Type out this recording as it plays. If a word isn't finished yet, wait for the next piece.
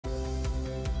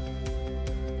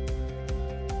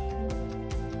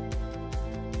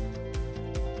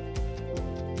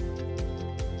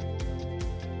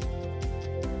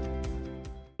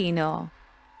Ino.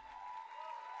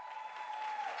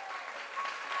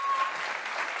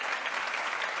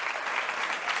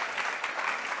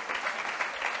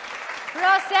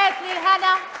 Proset lil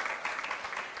Hannah.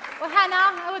 Well,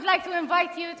 Hannah, I would like to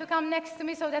invite you to come next to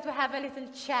me so that we have a little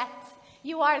chat.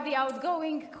 You are the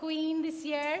outgoing queen this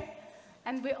year,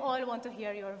 and we all want to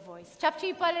hear your voice.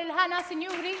 Ċabċipa lil Hannah,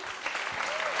 signori.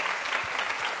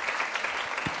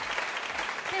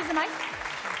 Here's the mic.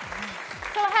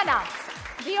 So, Hannah,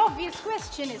 the obvious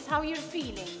question is how you're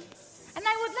feeling. And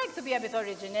I would like to be a bit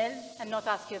original and not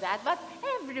ask you that, but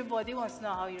everybody wants to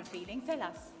know how you're feeling. Tell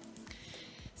us.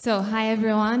 So, hi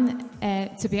everyone.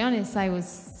 To be honest, I was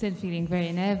still feeling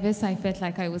very nervous. I felt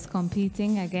like I was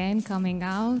competing again, coming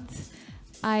out.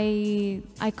 I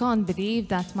can't believe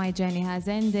that my journey has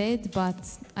ended,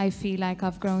 but I feel like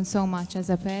I've grown so much as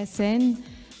a person.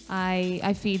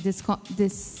 I feel this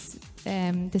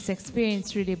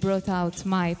experience really brought out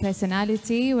my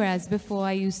personality, whereas before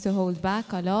I used to hold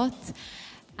back a lot.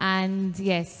 And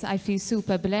yes, I feel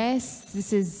super blessed.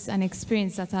 This is an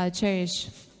experience that I'll cherish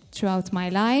throughout my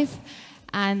life,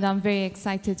 and I'm very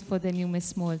excited for the new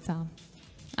Miss Malta.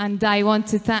 And I want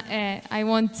to,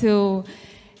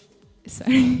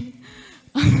 sorry.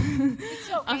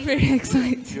 I'm very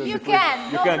excited. You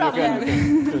can, no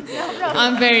problem.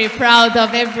 I'm very proud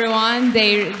of everyone.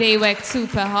 They worked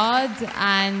super hard,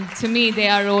 and to me, they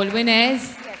are all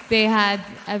winners. Yes. They had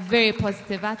a very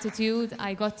positive attitude.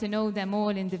 I got to know them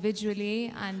all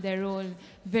individually, and they're all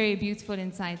very beautiful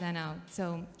inside and out.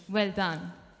 So, well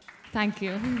done. Thank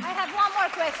you. I have one more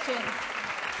question.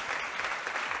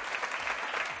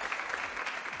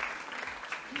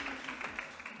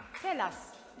 Tell us,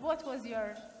 what was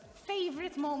your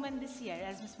favorite moment this year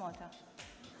as Miss Malta?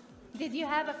 Did you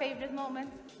have a favorite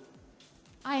moment?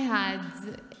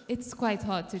 It's quite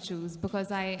hard to choose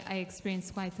because I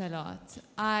experienced quite a lot.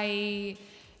 I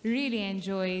really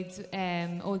enjoyed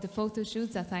all the photo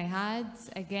shoots that I had.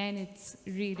 Again, it's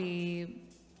really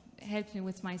helped me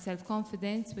with my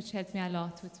self-confidence, which helped me a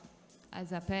lot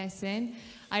as a person.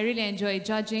 I really enjoyed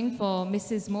judging for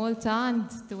Mrs. Malta and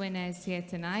the winners here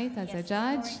tonight as a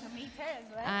judge.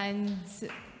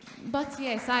 But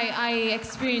yes, I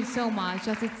experienced so much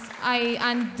that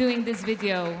and doing this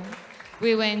video,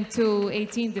 we went to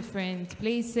 18 different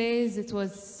places. It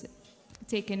was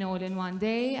taken all in one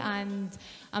day, and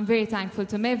I'm very thankful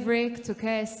to Maverick, to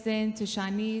Kirsten, to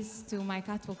Shanice, to my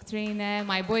catwalk trainer,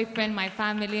 my boyfriend, my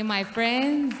family, my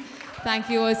friends. Thank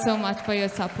you all so much for your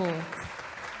support.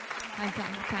 And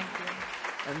thank you.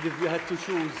 And if you had to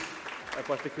choose a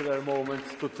particular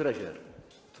moment to treasure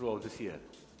throughout this year,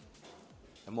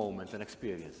 a moment, an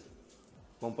experience,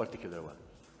 one particular one.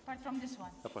 Apart from this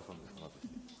one.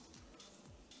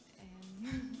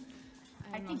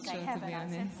 I'm I think not sure, I have to be an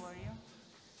answer honest. for you.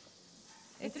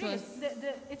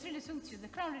 It really suits you. The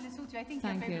crown really suits you. I think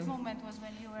your Thank favorite you. moment was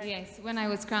when you were... Yes, when I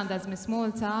was crowned as Miss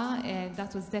Malta,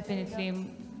 that was definitely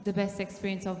the best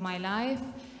experience of my life.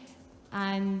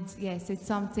 And yes, it's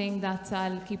something that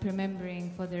I'll keep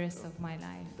remembering for the rest of my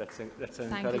life. That's an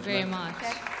Thank you very much.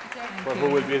 For who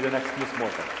will be the next Miss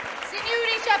Malta?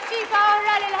 Signori ċabċipa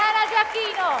orra lil Hannah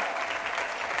Giacchino.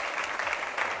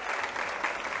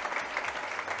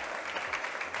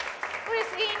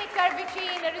 Risqin iktar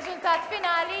viċin il-riżultat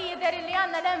finali jidher li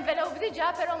għandna l-envelope diġà,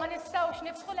 però ma nistgħux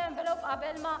nifsħu l-envelope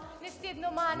qabel ma nistiednu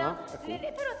magħna.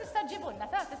 Però tista' ġibunna,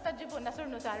 tista' ġibunna sur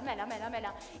nutar,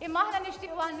 mela. Imma aħna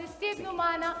nixtiequ nistiednu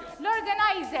magħna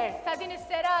l-organizer ta' din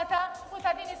is-serata u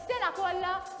ta' din is-sena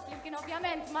kollha, flimkien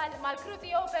ovvjament mal-crew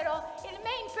tiegħu, però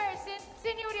il-main person,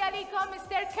 sinjuri għalikom,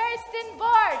 Mr. Kirsty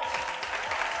Borg.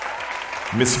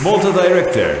 Miss Malta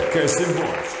Director, Kirsty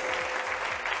Borg.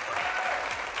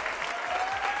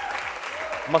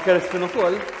 Ma Kirsty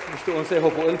ukoll, nixtiequ nsejħu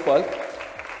fuq il-palk,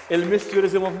 il-Miss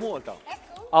Tourism of Malta.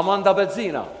 Amanda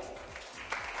Bezzina.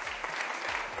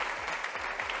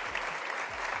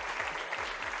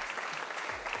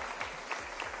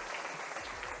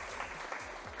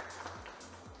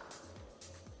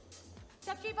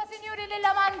 ċabċipa sinjuri lil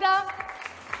Amanda.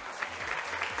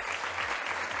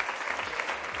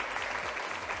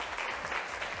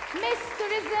 Miss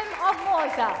Tourism of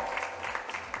Malta.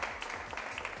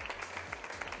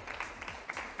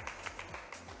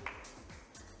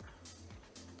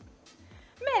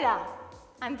 Mela,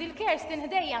 għandi l-Kirsty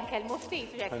ħdejja nkellmu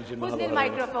ftit rek. Użni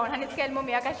l-mikrofon ħanitkellmu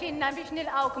miegħek għax inna biex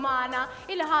nilqgħuk magħna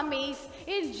il-ħamis,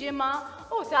 il-ġimgħa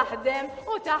u taħdem.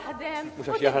 Mhux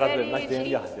għax jaħradilna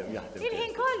jaħdem.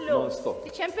 Il-ħin kollu.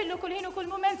 Tiċempillu kull ħin u kull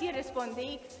mument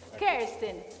jirrispondik.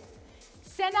 Kirsty,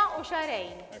 sena u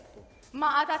xarejn. Ma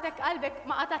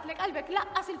qatatlek qalbek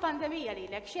laqqas il-pandemija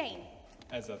lilek xejn.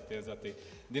 Eżatti.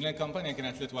 Din il-kampanja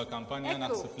kienet l-itwal kampanja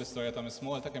naħseb fl-istorja ta' Miss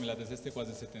Malta kemm la teżisti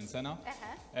kważi 60 sena.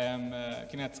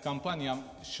 Kienet kampanja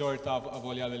xorta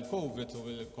avolja l-Covid u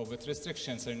l-Covid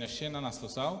restrictions irnexxielna naslu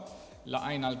saw,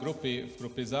 laqajna l-gruppi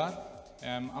f'gruppi żgħar,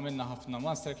 għamilna ħafna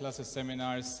masterclasses,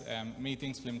 seminars,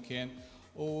 meetings flimkien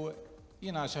u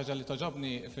jiena xi ħaġa li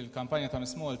toġobni fil-kampanja ta'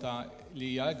 Miss Malta li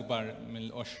hija akbar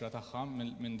mill-qoxra tagħha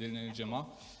minn din il-ġimgħa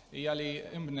hija li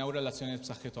imbnew relazzjonijiet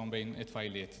b'saħħithom bejn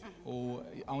it-tfajliet. U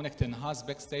hawnhekk tinħass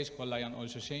backstage kollha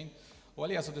janqol xulxin u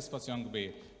għalija sodisfazzjon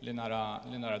kbir li nara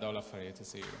dawn l-affarijiet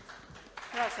isiru.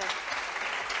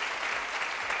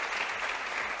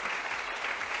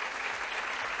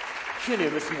 X'inhi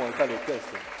Miss Malta li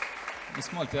Kirsty? Miss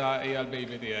Malta hija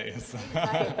l-baby tiegħi issa.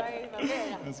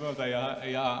 Miss Malta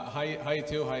hija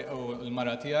ħajti u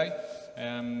l-mara tiegħi.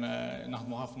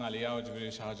 Naħdmu ħafna li għaw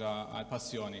ġviri xaħġa għal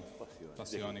passjoni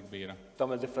kbira.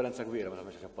 Tagħmel differenza kbira meta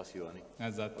mhux passjoni.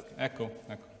 Eżatt, ekku.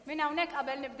 Minn hawnhekk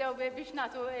qabel nibdew biex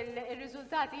nagħtu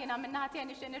r-riżultati jiena minn naħa tiegħi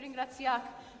nixtieq nirringrazzjak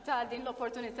ta' din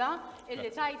l-opportunità illi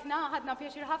tajtna, ħadna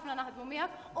pjaċir ħafna naħdmu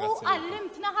miegħek u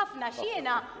għallimtna ħafna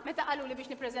x'jiena meta qalu li biex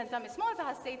nippreżenta Miss Malta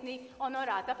ħassejtni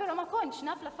onorata, però ma kontx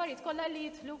naf l-affarijiet kollha li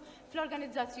jidħlu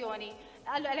fl-organizzazzjoni.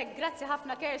 Għalhekk grazzi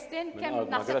ħafna Kirstin, kemm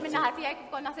naħseb minn naħa tiegħek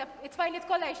ukoll naħseb it-tfajliet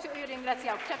kollha jixtiequ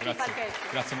jirringrazzjawk. Ċakkif għal Kirstin.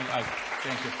 Grazzi mill-qalb.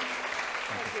 Thank you.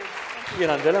 Jien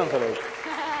għandi l-envelope.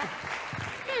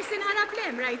 Kirstin ħana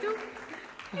plem, rajtu?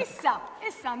 Issa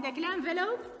għandek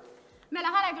l-envelope. Mela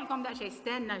ħanajdulkom daqsxejn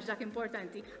stenna x'dak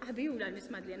importanti. Aħbijula l-Miss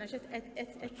Madlena qed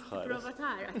tipprova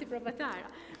tara.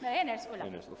 Mela jien ersqula.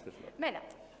 Mela.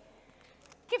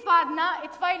 Kif għadna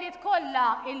it-tfajliet kollha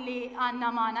illi għandna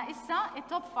magħna issa,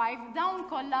 it-top 5 dawn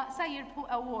kollha sa jirbħu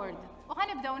award. U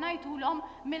ħanibdew ngħidulhom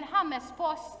mill-5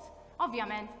 post,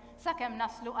 ovvjament, sakemm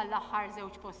naslu għall-aħħar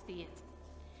żewġ postijiet.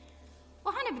 U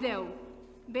ħanibdew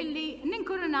billi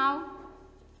ninkurunaw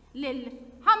lil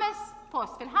 5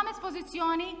 post fil-5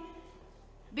 pożizzjoni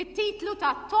bit-titlu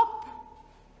ta' Top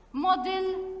Model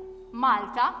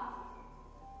Malta.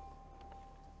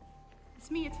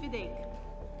 Smijiet fidejk.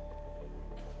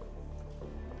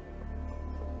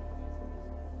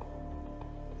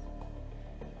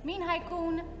 Min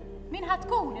ħatkun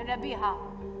ir-rebbieħa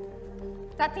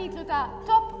ta' titlu ta'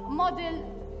 Top Model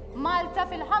Malta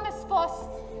fil-5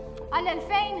 post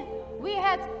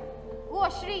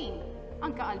għal-2021.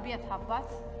 Anka qalbiet ħabbat.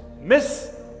 Miss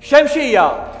Xemxija.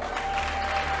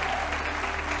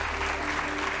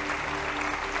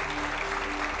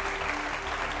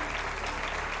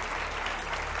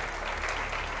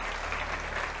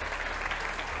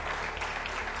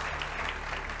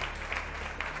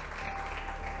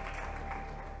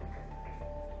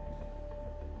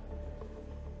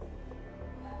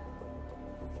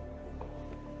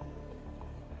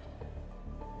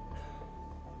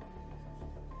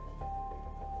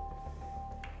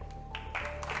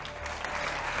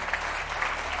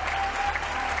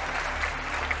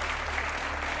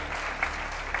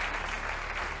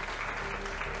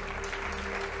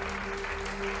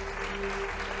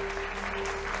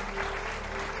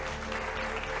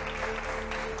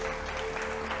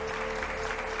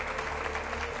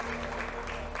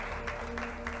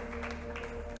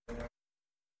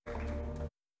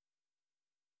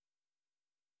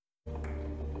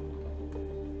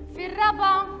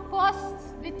 Fir-raba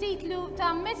post bit-titlu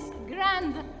ta' Miss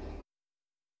Grand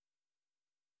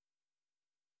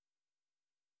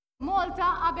Malta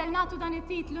qabel nagħtu dan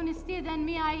it-titlu nistieden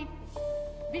miegħi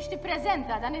biex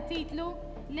tippreżenta dan it-titlu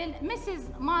lil Mrs.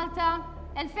 Malta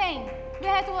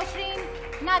 2021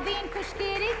 Nadine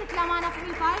Kuxtieri titla' magħna fuq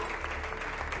il-park.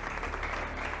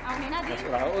 Hawnni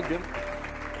Nadine.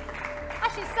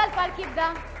 Għax issa l-park jibda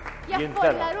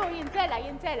jaffolla ruħ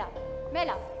jintela.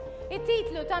 Mela.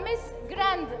 it-titlu ta' Miss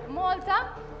Grand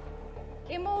Malta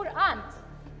imur għand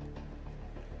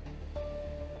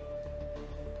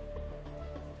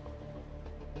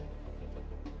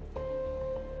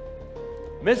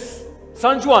Miss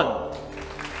San Juan.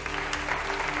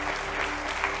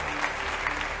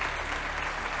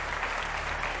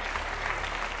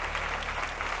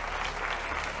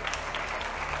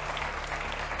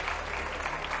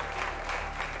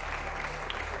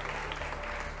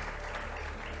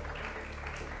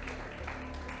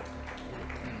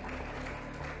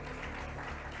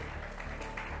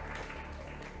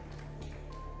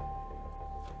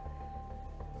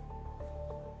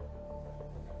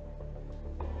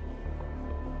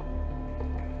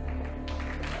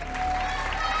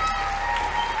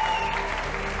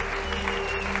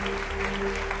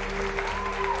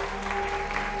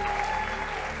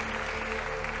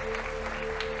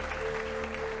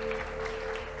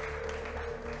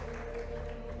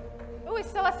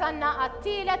 wasanna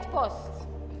għat-tielet post.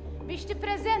 Biex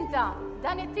tippreżenta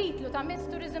dan it-titlu ta' Miss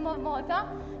Tourism of Malta,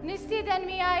 nistieden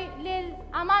miegħi lil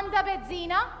Amanda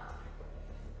Bezzina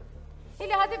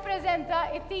illi ħad tippreżenta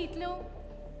it-titlu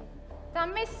ta'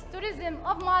 Miss Tourism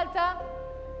of Malta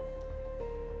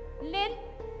lil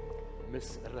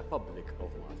Miss Republic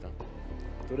of Malta.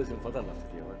 Tourism fadalla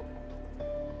ftit ieħor.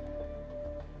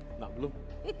 Naqblu?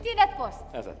 it-tielet post.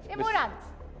 Eżatt. Imurant.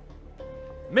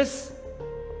 Miss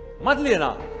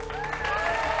Madlena.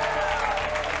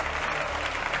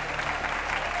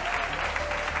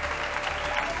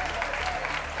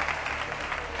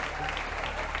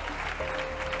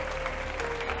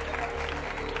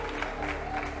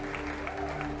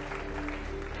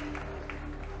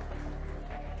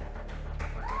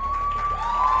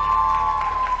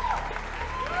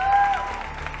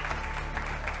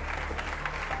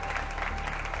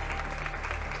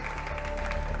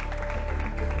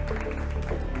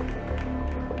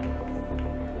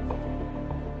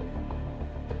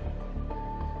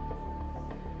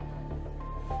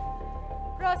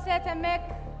 Proset hemmhekk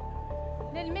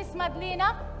lil Miss Madlena.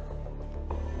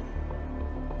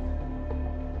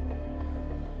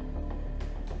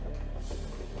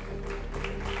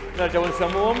 Nerġgħu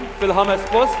nsemmuhom fil-ħames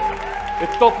post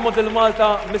it-Top Model Malta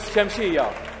Miss Xemxija.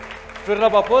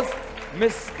 Fir-raba' post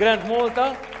Miss Grand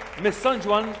Malta Miss San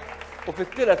Juan u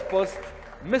fit-tielet post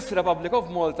Miss Republic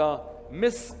of Malta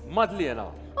Miss Madlena.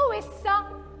 U issa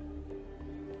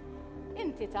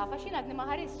inti tafa x'jien għadni ma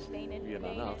ħarisx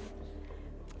Jiena naf.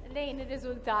 lejn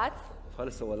ir-riżultat.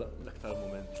 Bħalissa huwa l-aktar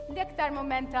mument. L-iktar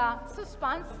moment ta'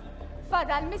 suspans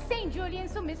fadal Miss St.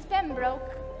 Julian's u Miss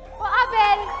Pembroke. U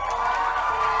qabel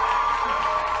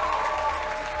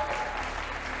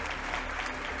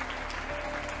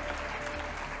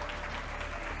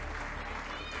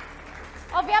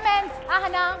ovvjament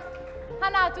aħna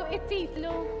ħanatu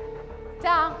it-titlu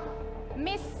ta'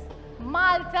 Miss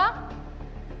Malta.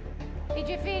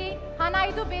 Jiġifieri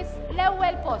ħanajdu biss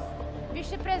l-ewwel post.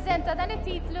 Biex tippreżenta dan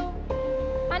it-titlu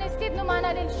ħanistiednu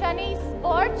magħna lil Shannah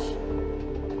Borg.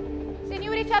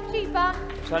 Sinjuri ċabċipa.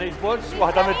 Shannah Borg,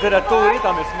 waħda mid-diretturi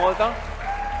ta' Miss Malta.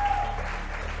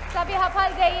 Sabiħa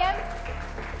bħal dejjem.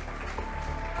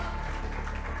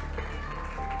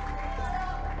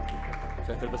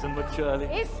 Se tilbes in-nuċċali.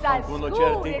 Issa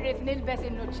żgur irrid nilbes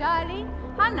in-nuċċali,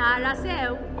 ħanara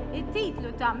sew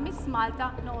it-titlu ta' Miss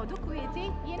Malta noqogħdu kwieti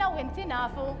jiena u inti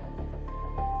nafu.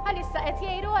 Għalissa qed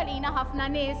jgħidu għalina ħafna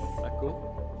nies. Ekku.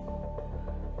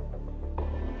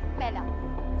 Mela.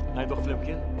 Ngħiduh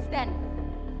flimkien? Sten.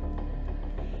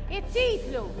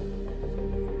 It-titlu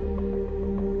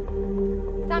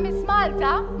ta' Miss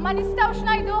Malta ma nistgħux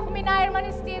ngħiduh mingħajr ma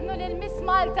nistiednu lil Miss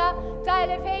Malta ta'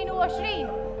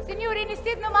 2020. Sinjuri,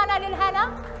 nistiednu magħna lil Ħana.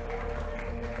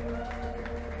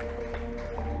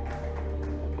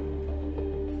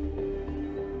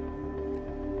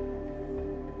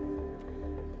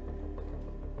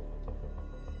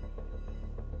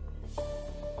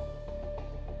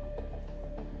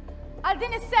 Għal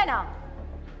din is-sena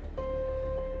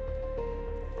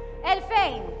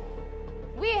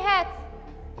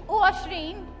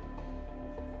 2021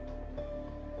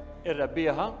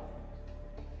 Ir-rebbieħa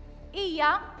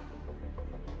hija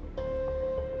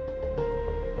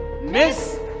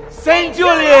Miss St.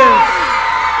 Julian's.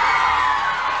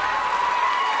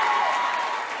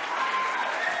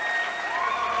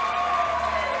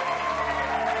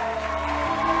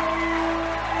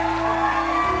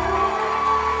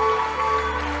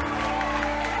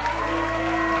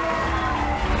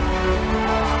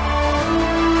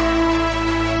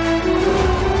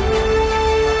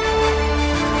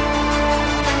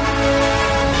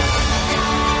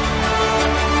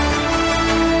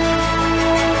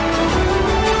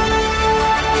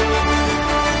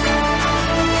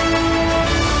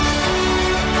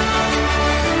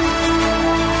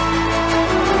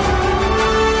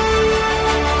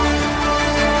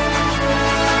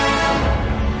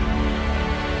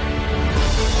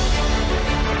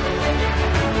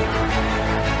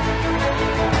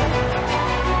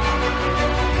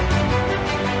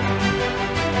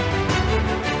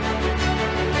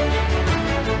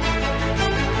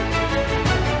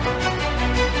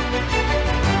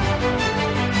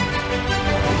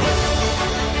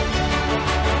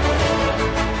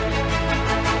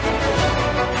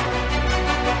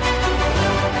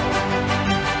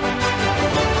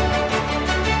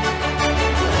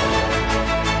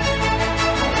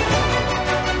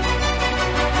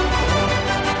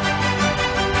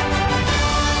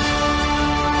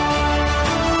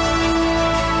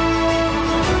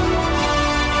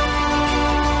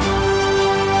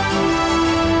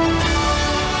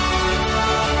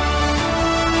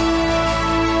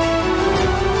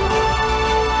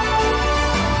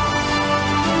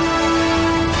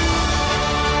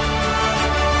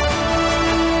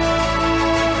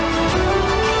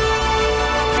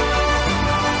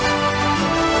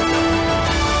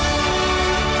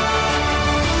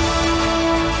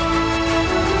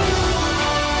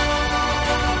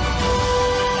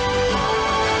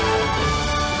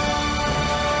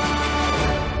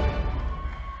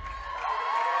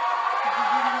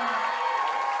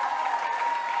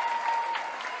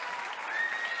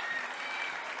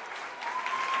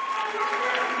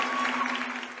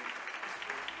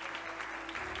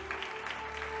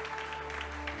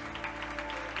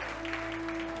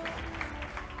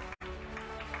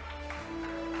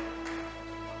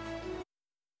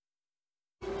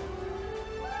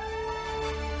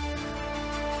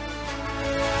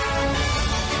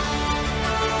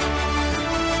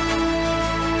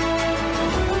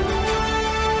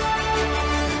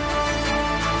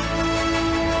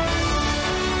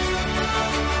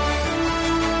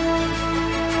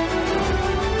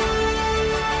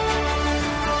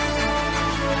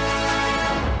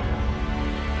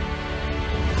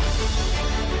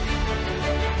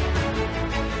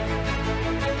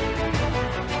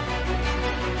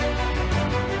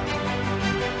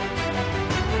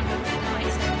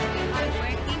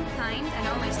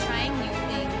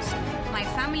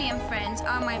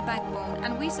 are my backbone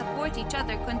and we support each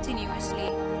other continuously.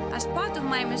 As part of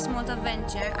my Miss Malta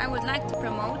venture, I would like to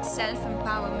promote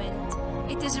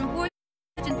self-empowerment. It is important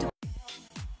to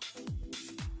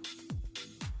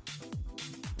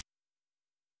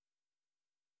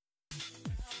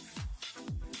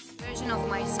version of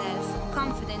myself.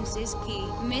 Confidence is key.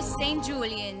 Miss St.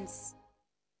 Julian's.